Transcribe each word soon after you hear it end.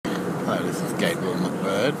Hello, this is Gabriel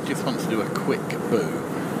McBird. Just want to do a quick boo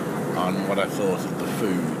on what I thought of the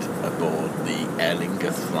food aboard the Aer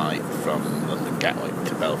Lingus flight from London Gatwick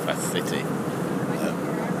to Belfast City.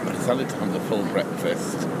 I decided to have the full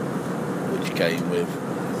breakfast, which came with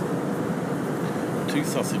 2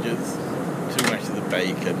 sausages, 2 rashers of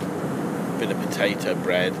bacon, a bit of potato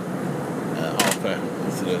bread, half a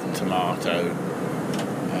sort of tomato,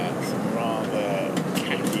 some rather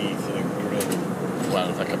khaki sort of grilled, well,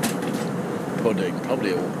 it's like a pudding,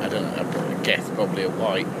 probably I don't know, I guess probably a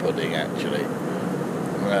white pudding actually.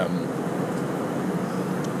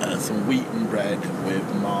 Some wheaten bread with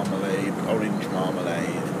marmalade, orange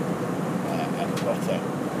marmalade, and butter.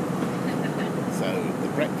 So the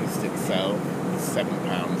breakfast itself was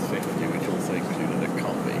 £7.50, which also included a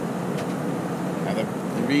coffee. And the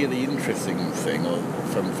really interesting thing, or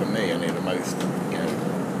for me, and the most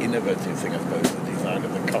innovative thing, I suppose, is the design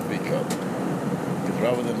of the coffee cup. Because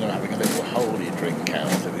rather than having a little hole you drink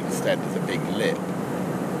out of, instead there's a big lip.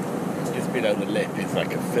 Just below the lip is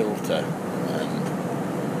like a filter, and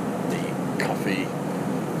the coffee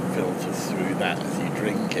filters through that as you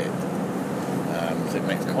drink it. So it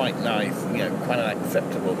makes quite nice, quite an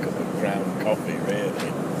acceptable cup of ground coffee,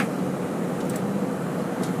 really.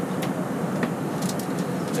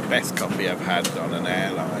 The best coffee I've had on an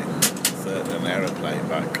airline, an aeroplane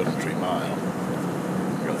by a country mile.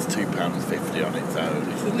 It's £2.50 on its own.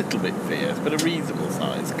 It's a little bit fierce, but a reasonable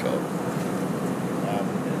sized cup.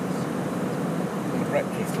 The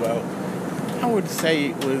breakfast, well, I would say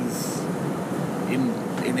it was,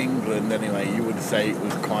 in England anyway, you would say it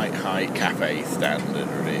was quite high cafe standard,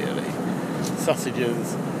 really.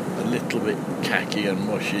 Sausages, a little bit khaki and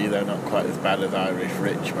mushy, they're not quite as bad as Irish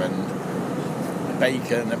Richmond.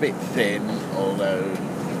 Bacon, a bit thin, although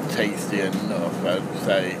tasty enough, I'd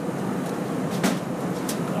say.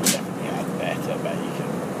 Bacon,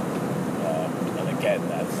 and again,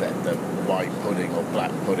 that said, the white pudding or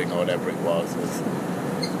black pudding or whatever it was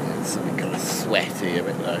something kind of sweaty, a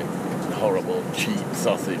bit like horrible cheap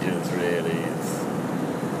sausages, really.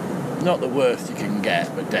 It's not the worst you can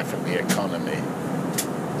get, but definitely economy.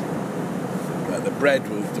 The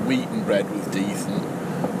wheaten bread was decent,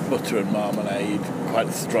 butter and marmalade, quite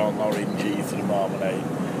a strong orangey sort of marmalade,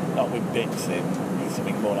 not with bits in, it's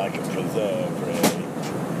something more like a preserve, really.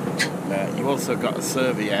 You also got a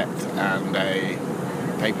serviette and a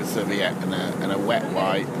paper serviette and a wet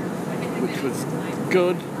wipe, which was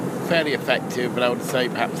good, fairly effective, but I would say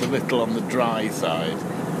perhaps a little on the dry side.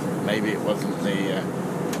 Maybe it wasn't the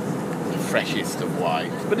freshest of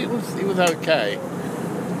wipes, but it was okay.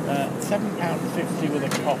 £7.50 with a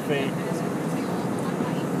coffee.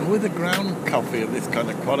 With a ground coffee of this kind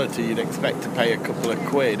of quality, you'd expect to pay a couple of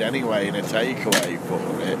quid anyway in a takeaway for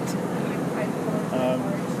it.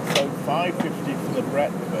 So £5.50 for the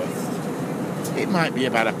breakfast. It might be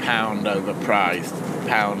about £1 overpriced,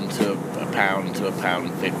 £1 to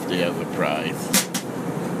 £1.50 overpriced.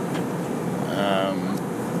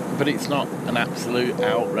 But it's not an absolute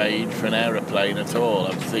outrage for an aeroplane at all.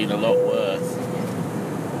 I've seen a lot worse.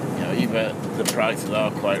 Either the prices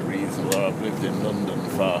are quite reasonable, or I've lived in London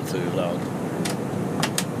far too long.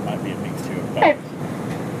 Might be a mixture of both.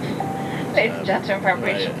 Ladies and gentlemen,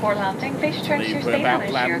 preparation for landing. Please turn to your seat and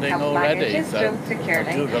ensure your cabin baggage is stowed securely.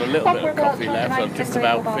 I've still got a little bit of coffee left. I'm just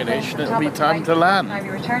about finished, and it'll be time to land. Time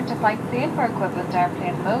you return to flight scene for equivalent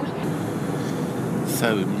airplane mode.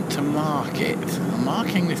 So to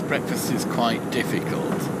marking this breakfast is quite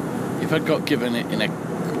difficult. If I'd got given it in an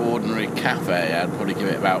ordinary cafe, I'd probably give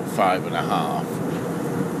it about 5.5.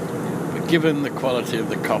 But given the quality of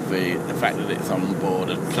the coffee, the fact that it's on board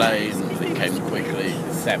a plane, that it came quickly,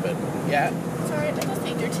 7. Yeah. Sorry, I just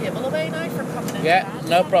need your table away now for coming in. Yeah,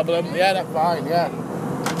 no problem. Yeah, that's fine, yeah.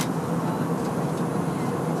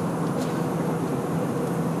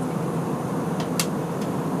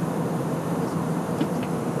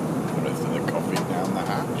 The rest of the coffee down the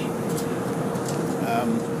hatch.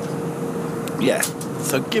 Yeah,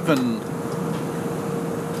 so given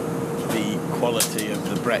the quality of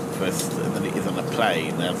the breakfast and that it is on a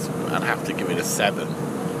plane, I'd have to give it a 7.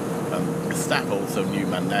 The staff also knew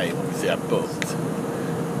my name, obviously I booked,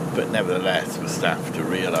 but nevertheless for staff to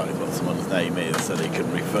realise what someone's name is so they can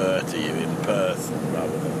refer to you in person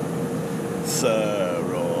rather than sir,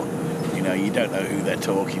 or you don't know who they're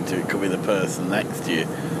talking to, it could be the person next to you.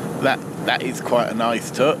 That is quite a nice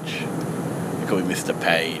touch. They call me Mr.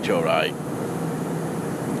 Page, alright.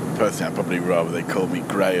 Personally, I'd probably rather they call me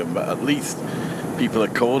Graham, but at least people are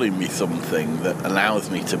calling me something that allows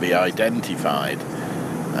me to be identified.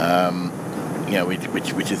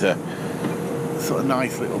 Which is a sort of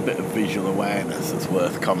nice little bit of visual awareness that's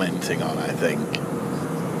worth commenting on, I think.